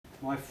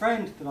my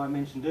friend that I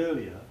mentioned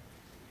earlier,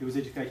 who was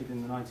educated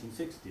in the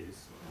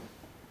 1960s,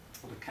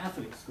 at a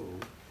Catholic school,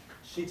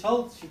 she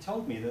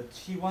told me that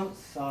she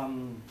once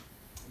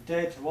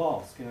dared to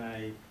ask in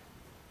a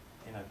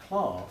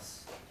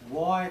class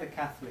why the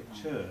Catholic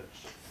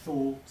Church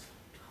thought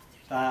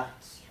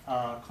that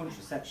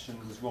contraception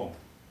was wrong.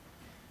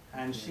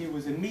 And she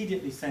was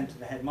immediately sent to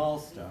the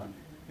headmaster,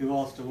 who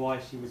asked her why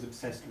she was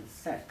obsessed with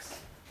sex.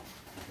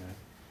 Okay.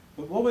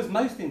 But what was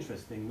most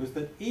interesting was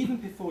that even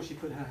before she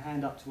put her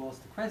hand up to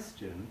ask the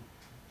question,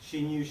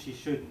 she knew she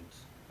shouldn't.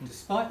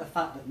 Despite the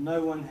fact that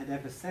no one had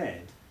ever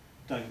said,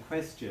 don't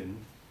question,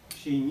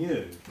 she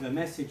knew the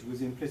message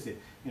was implicit.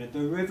 You know,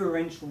 the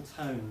reverential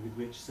tone with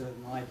which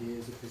certain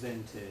ideas are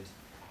presented,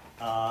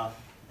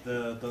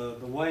 the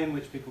way in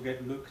which people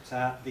get looked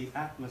at, the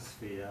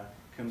atmosphere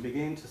can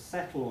begin to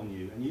settle on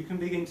you, and you can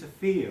begin to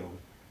feel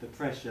the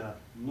pressure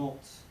not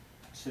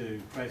to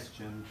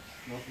question.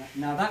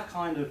 Now that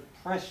kind of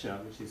pressure,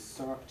 which is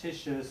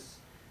surreptitious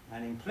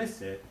and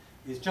implicit,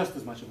 is just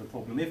as much of a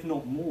problem, if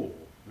not more,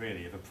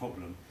 really, of a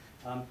problem.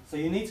 So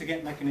you need to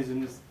get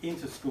mechanisms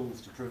into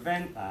schools to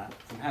prevent that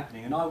from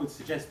happening, and I would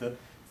suggest that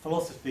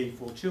philosophy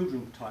for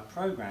children type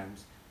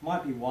programs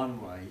might be one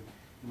way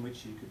in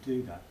which you could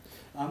do that.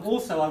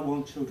 Also, I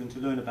want children to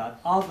learn about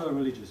other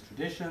religious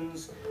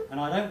traditions, and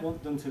I don't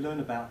want them to learn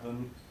about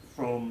them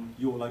from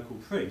your local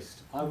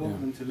priest. I want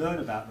them to learn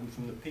about them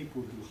from the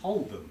people who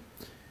hold them.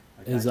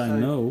 Okay? As I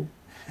know,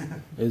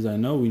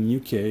 in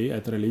UK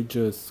at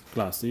religious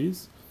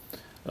classes,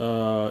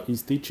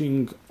 is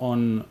teaching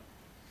on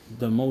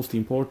the most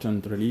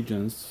important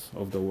religions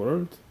of the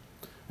world,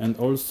 and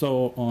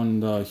also on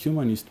the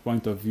humanist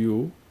point of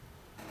view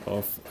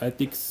of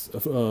ethics,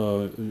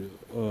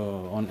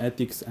 on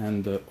ethics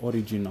and the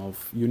origin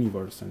of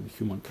universe and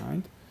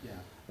humankind.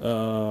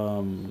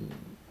 Yeah.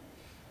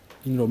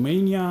 In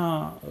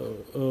Romania,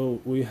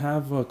 we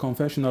have a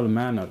confessional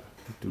manner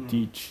to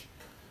teach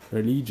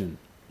religion,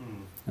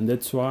 and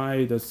that's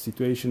why the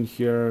situation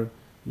here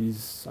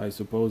is, I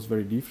suppose,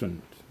 very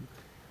different.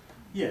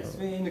 Yes,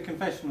 in a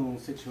confessional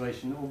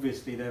situation,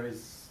 obviously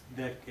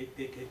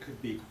it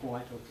could be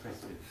quite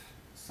oppressive,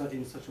 so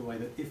in such a way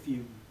that if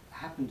you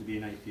happen to be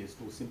an atheist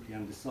or simply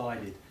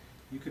undecided,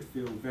 you could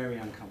feel very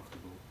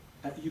uncomfortable.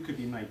 You could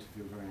be made to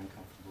feel very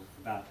uncomfortable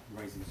about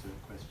raising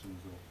certain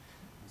questions and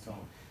so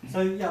on.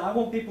 So yeah, I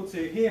want people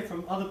to hear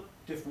from other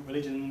different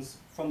religions,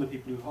 from the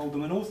people who hold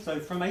them, and also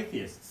from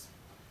atheists.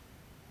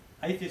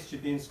 Atheists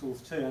should be in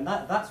schools too, and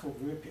that's what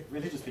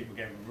religious people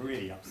get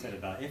really upset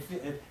about. If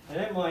they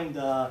don't mind,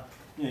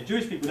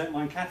 Jewish people don't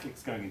mind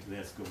Catholics going into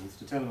their schools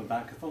to tell them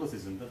about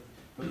Catholicism,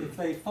 but if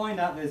they find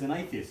out there's an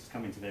atheist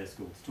coming to their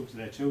school to talk to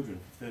their children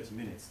for 30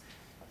 minutes,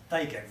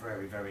 they get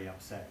very, very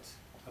upset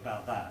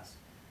about that,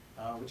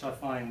 which I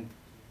find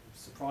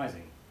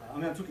surprising. I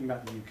mean, I'm talking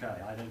about the UK.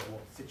 I don't know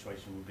what the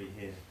situation will be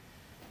here.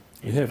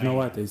 We have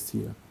no atheists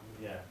here.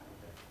 Yeah. Okay.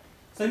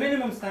 So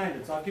minimum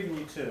standards, I've given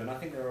you two, and I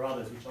think there are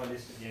others which I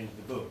list at the end of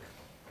the book.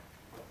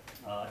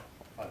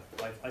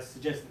 I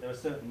suggest that there are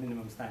certain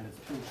minimum standards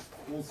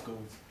all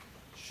schools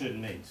should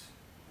meet.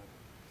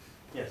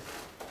 Yes?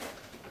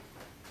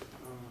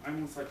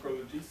 I'm a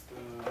psychologist.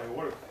 I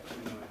work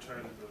in a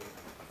child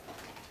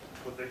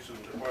protection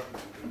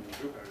department in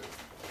Bucharest.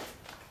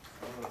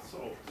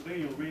 So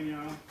today in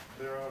Romania,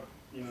 there are,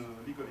 in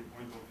a legally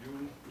point of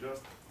view,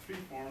 just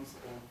three forms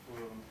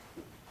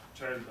of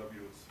child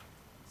abuse: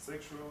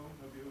 sexual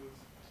abuse,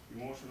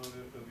 emotional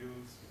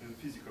abuse, and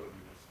physical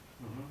abuse.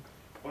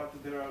 But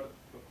there are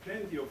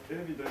plenty of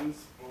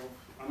evidence of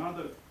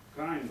another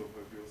kind of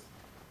abuse,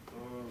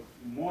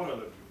 moral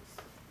abuse,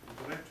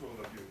 intellectual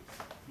abuse,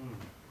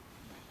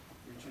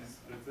 which is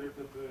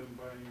exerted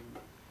by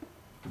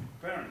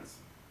parents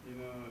in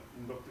an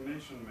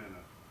indoctrination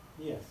manner.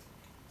 Yes.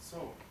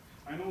 So,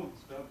 I know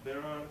that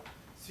there are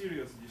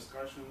serious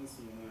discussions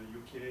in the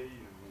UK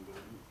and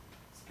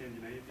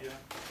Scandinavia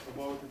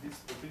about this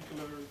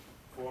particular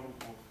form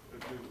of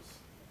abuse.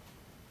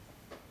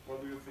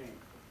 What do you think?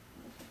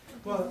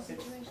 Well, the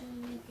situation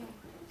in the UK?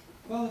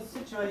 Well, the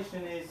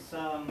situation is,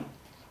 I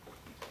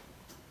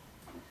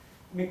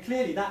mean,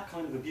 clearly that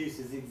kind of abuse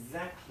is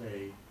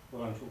exactly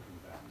what I'm talking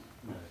about.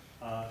 You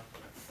know,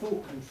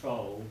 thought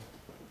control,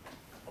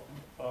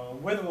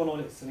 whether or not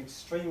it's an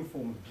extreme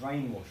form of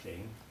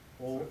brainwashing,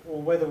 or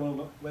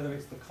whether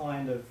it's the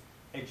kind of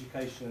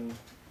education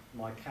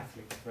my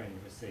Catholic friend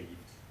received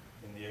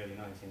in the early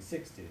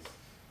 1960s,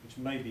 which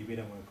maybe we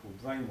don't want to call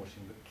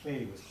brainwashing, but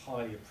clearly was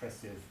highly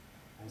oppressive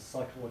and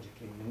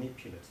psychologically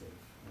manipulative.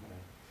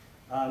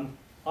 Okay.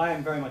 I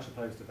am very much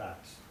opposed to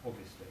that,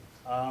 obviously.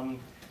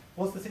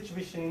 What's the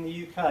situation in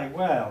the UK?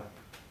 Well,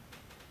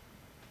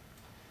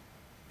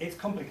 it's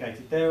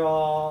complicated. There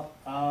are,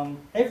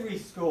 every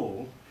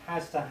school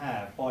has to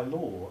have, by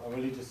law, a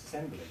religious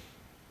assembly,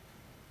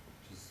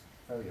 which is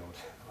very odd,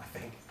 I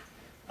think.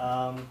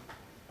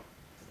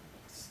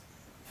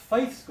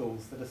 Faith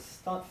schools that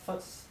are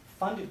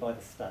funded by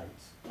the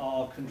state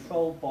are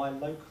controlled by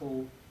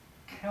local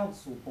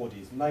council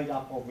bodies made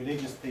up of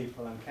religious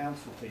people and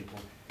council people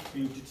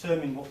who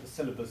determine what the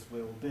syllabus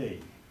will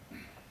be.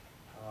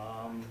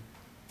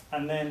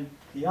 And then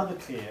the other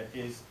tier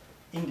is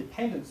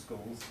independent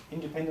schools,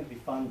 independently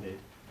funded.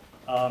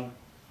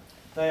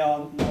 They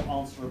are not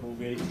answerable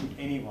really to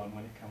anyone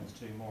when it comes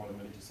to moral and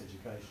religious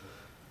education.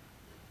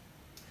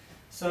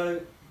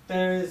 So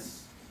there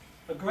is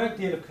a great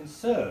deal of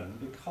concern,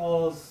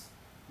 because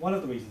one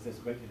of the reasons there's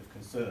a great deal of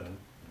concern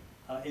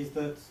is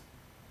that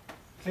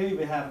clearly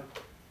we have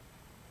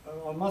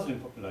a Muslim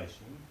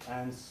population,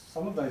 and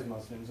some of those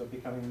Muslims are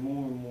becoming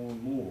more and more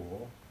and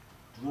more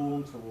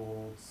drawn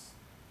towards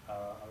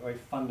a very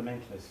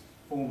fundamentalist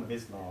form of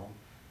Islam,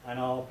 and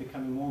are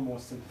becoming more and more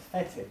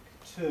sympathetic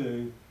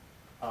to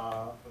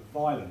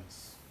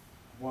violence,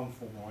 one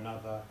form or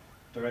another,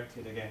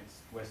 directed against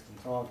Western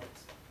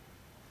targets.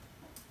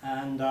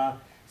 And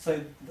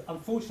so,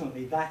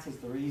 unfortunately, that is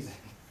the reason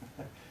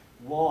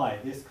why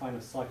this kind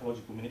of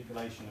psychological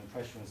manipulation and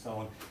pressure and so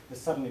on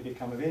has suddenly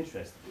become of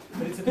interest.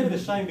 But it's a bit of a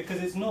shame,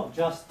 because it's not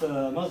just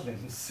the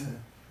Muslims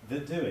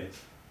that do it.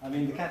 I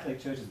mean, the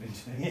Catholic Church has been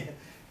doing it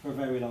for a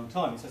very long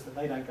time. It's just that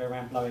they don't go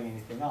around blowing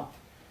anything up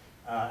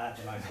at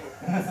the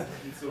moment.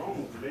 It's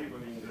wrong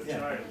labeling the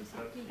child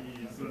that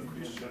he is a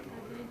Christian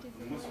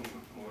or a Muslim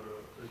or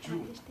a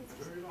Jew. It's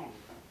very wrong.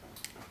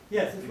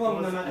 Yes, it's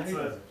wrong no Because matter it's who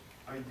an does it.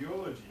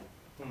 ideology,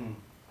 Mm.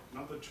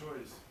 not a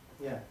choice.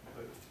 Yeah.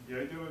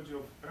 The ideology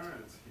of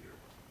parents here.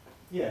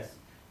 Yes.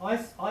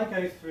 I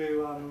go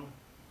through,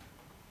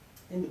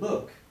 in the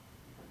book,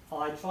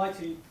 I try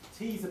to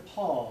tease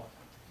apart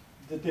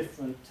the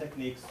different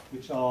techniques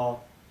which are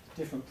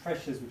different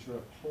pressures which are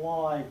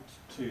applied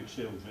to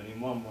children in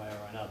one way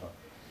or another.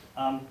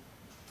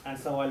 And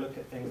so I look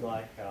at things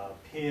like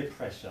peer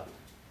pressure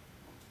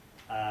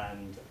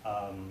and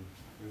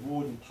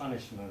reward and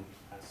punishment,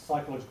 and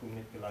psychological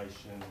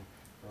manipulation,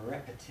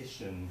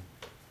 repetition,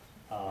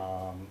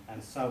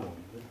 and so on.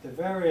 The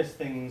various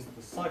things,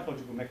 the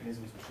psychological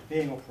mechanisms which are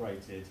being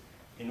operated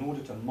in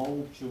order to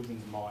mould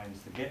children's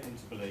minds, to get them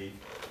to believe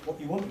what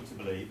you want them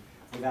to believe,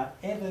 without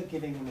ever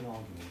giving them an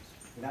argument,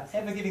 without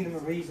ever giving them a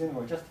reason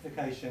or a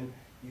justification.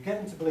 You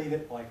get them to believe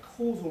it by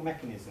causal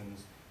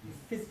mechanisms.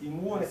 You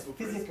more or less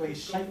physically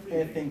shape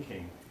their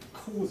thinking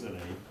causally,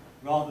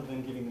 rather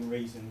than giving them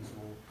reasons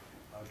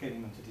or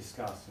getting them to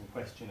discuss and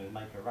question and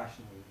make a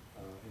rational,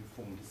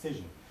 informed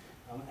decision.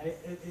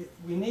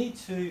 We need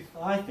to,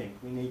 I think,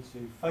 we need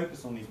to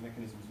focus on these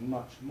mechanisms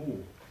much more.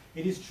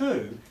 It is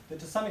true that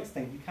to some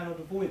extent you cannot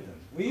avoid them.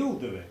 We all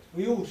do it.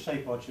 We all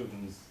shape our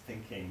children's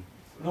thinking,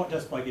 not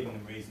just by giving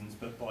them reasons,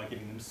 but by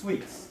giving them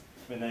sweets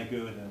when they're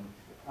good.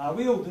 And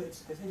we all do,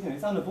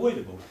 it's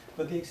unavoidable.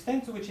 But the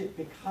extent to which it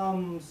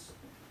becomes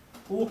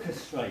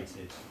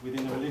orchestrated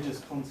within a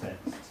religious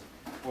context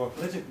or a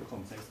political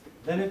context,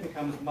 then it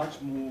becomes much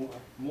more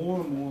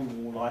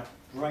and more like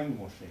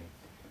brainwashing.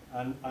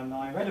 And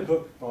I read a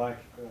book by a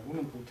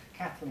woman called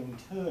Kathleen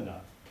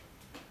Turner,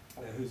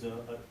 who's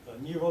a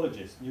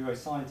neurologist,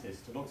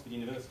 neuroscientist at Oxford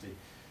University,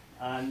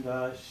 and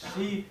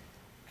she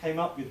came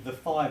up with the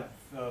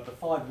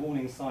five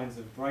warning signs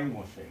of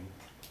brainwashing,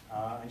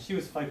 and she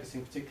was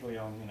focusing particularly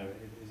on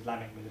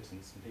Islamic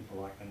militants and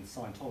people like and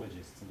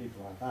Scientologists and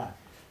people like that.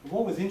 But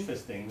what was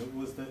interesting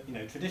was that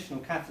traditional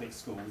Catholic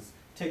schools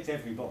ticked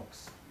every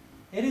box.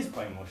 It is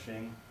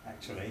brainwashing,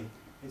 actually.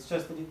 It's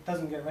just that it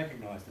doesn't get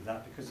recognised as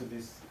that because of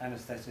this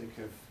anaesthetic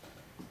of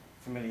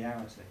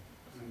familiarity.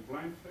 And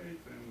blind faith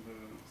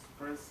and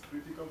suppressed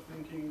critical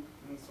thinking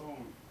and so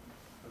on.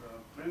 There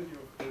are plenty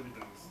of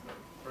evidence that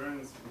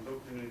parents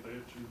indoctrinate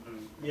their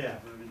children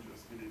with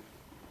religious belief.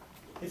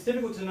 It's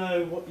difficult to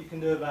know what you can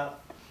do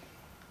about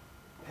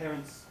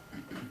parents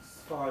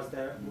as far as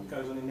what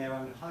goes on in their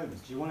own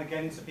homes. Do you want to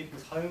get into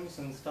people's homes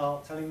and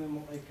start telling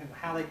them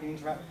how they can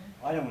interact?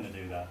 I don't want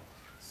to do that.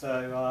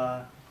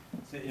 So,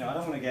 I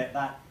don't want to get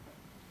that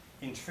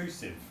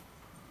intrusive.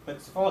 But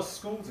as far as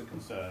schools are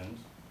concerned,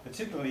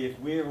 particularly if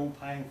we're all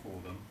paying for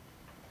them,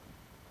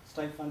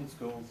 state-funded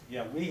schools,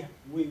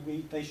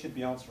 they should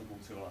be answerable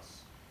to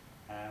us.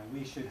 And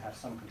we should have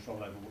some control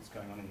over what's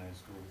going on in those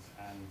schools,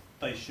 and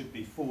they should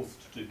be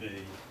forced to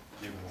be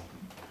liberal.